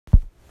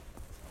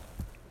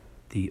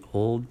The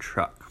Old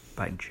Truck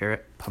by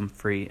Jarrett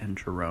Pumphrey and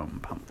Jerome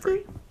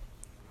Pumphrey.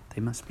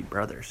 They must be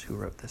brothers who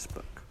wrote this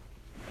book.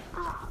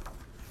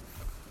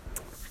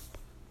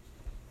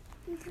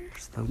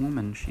 There's the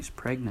woman, she's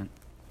pregnant.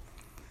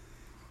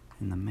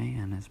 And the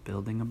man is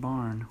building a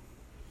barn.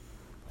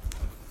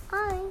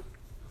 Hi.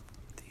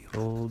 The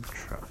Old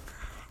Truck.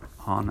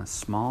 On a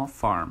small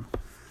farm,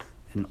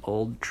 an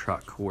old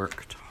truck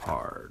worked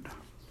hard.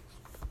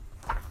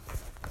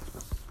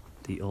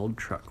 The old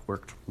truck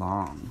worked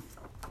long.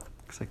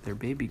 Looks like their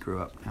baby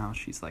grew up now.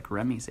 She's like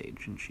Remy's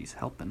age and she's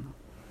helping.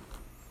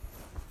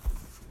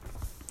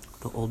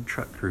 The old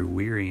truck grew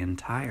weary and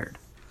tired,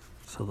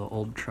 so the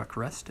old truck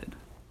rested.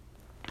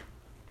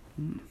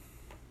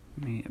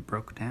 Maybe it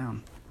broke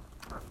down.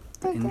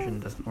 The engine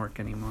doesn't work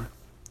anymore.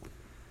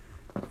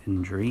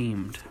 And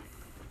dreamed.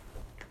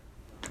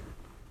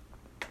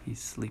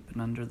 He's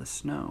sleeping under the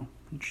snow,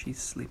 and she's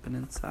sleeping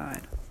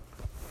inside.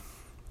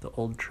 The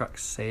old truck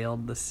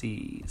sailed the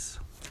seas,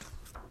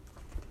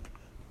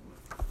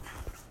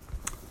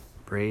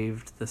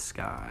 braved the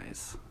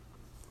skies.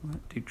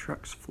 What do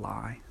trucks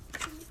fly?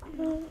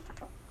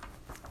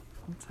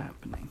 What's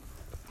happening?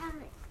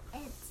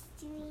 It's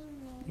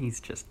dreaming. He's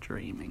just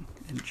dreaming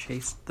and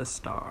chased the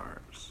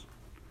stars.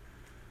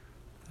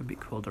 That'd be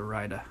cool to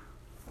ride a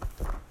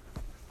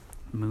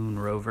moon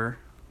rover.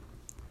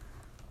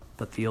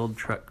 But the old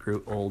truck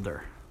grew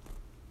older.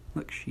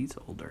 Look, she's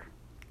older.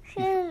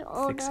 She's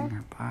older. Fixing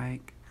her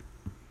bike.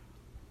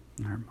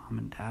 And her mom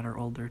and dad are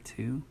older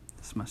too.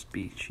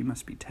 She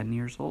must be 10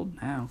 years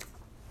old now.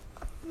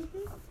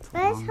 It's a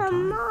Where's long her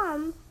time.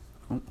 mom?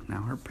 Oh,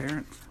 now her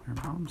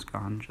mom's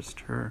gone, just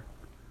her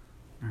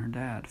and her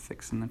dad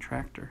fixing the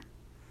tractor.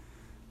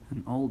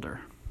 And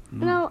older.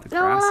 No, the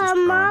grass is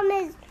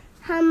growing.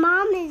 her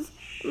mom is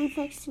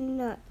fixing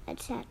the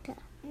tractor.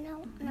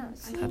 No.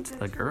 That's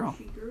the girl.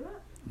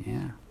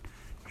 Yeah.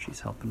 She's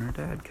helping her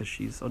dad because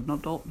she's an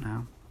adult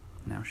now.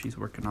 Now she's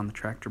working on the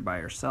tractor by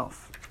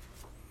herself.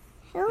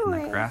 And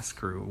the grass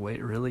grew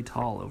really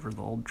tall over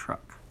the old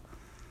truck.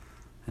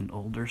 And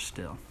older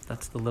still.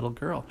 That's the little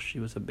girl. She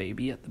was a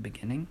baby at the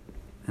beginning.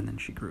 And then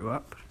she grew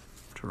up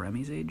to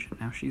Remy's age. And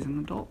now she's an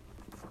adult.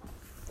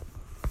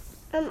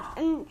 But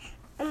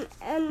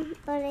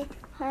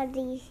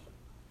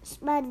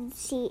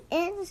she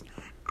is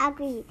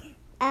ugly,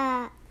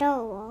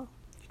 doll.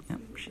 Yep,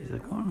 she's a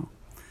girl.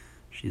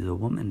 She's a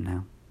woman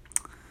now.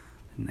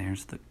 And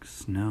there's the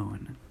snow,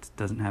 and it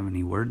doesn't have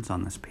any words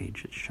on this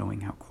page. It's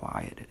showing how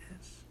quiet it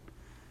is.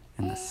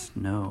 And the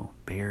snow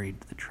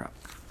buried the truck.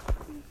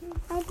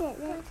 I did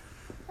it.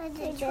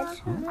 The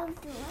truck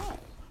moved away.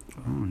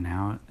 Oh,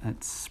 now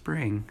it's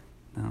spring.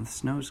 Now the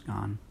snow's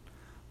gone.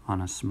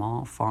 On a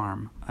small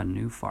farm, a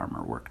new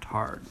farmer worked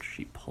hard.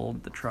 She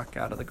pulled the truck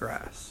out of the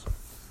grass.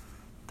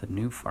 The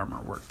new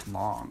farmer worked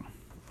long.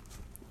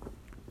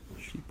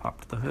 She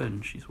popped the hood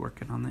and she's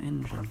working on the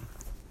engine.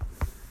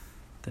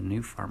 The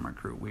new farmer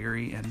grew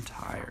weary and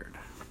tired.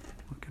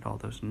 Look at all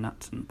those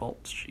nuts and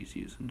bolts she's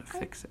using to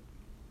fix it.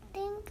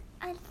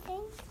 I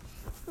think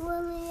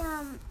Willie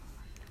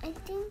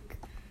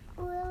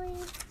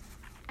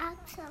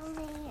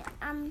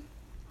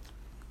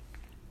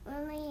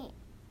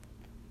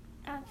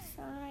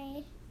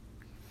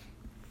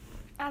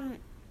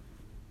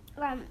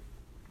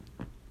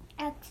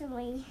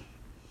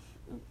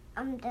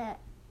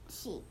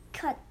she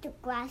cut the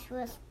grass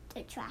with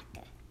the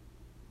tractor.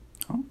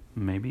 Oh,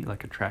 maybe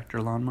like a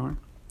tractor lawnmower?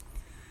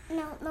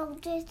 No,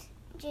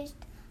 just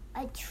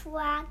a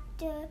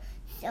tractor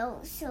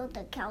so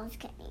the cows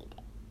can eat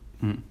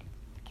it.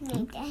 Can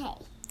eat the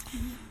hay.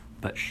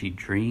 But she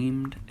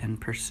dreamed and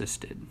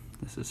persisted.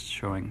 This is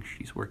showing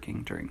she's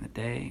working during the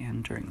day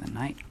and during the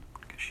night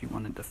because she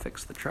wanted to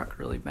fix the truck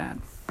really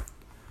bad.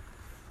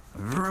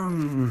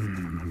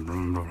 Vroom,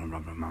 vroom, vroom,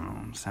 vroom,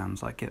 vroom.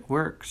 Sounds like it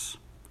works.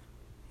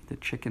 The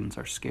chickens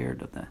are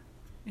scared of the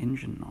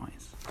engine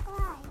noise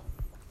Why?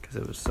 because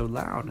it was so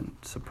loud and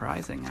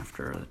surprising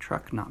after the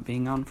truck not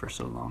being on for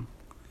so long.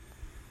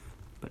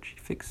 But she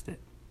fixed it.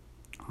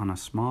 On a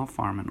small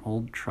farm, an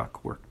old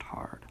truck worked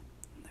hard.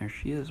 There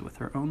she is with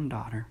her own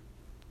daughter.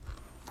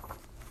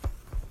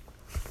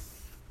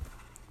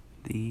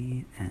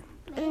 The end.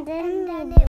 And then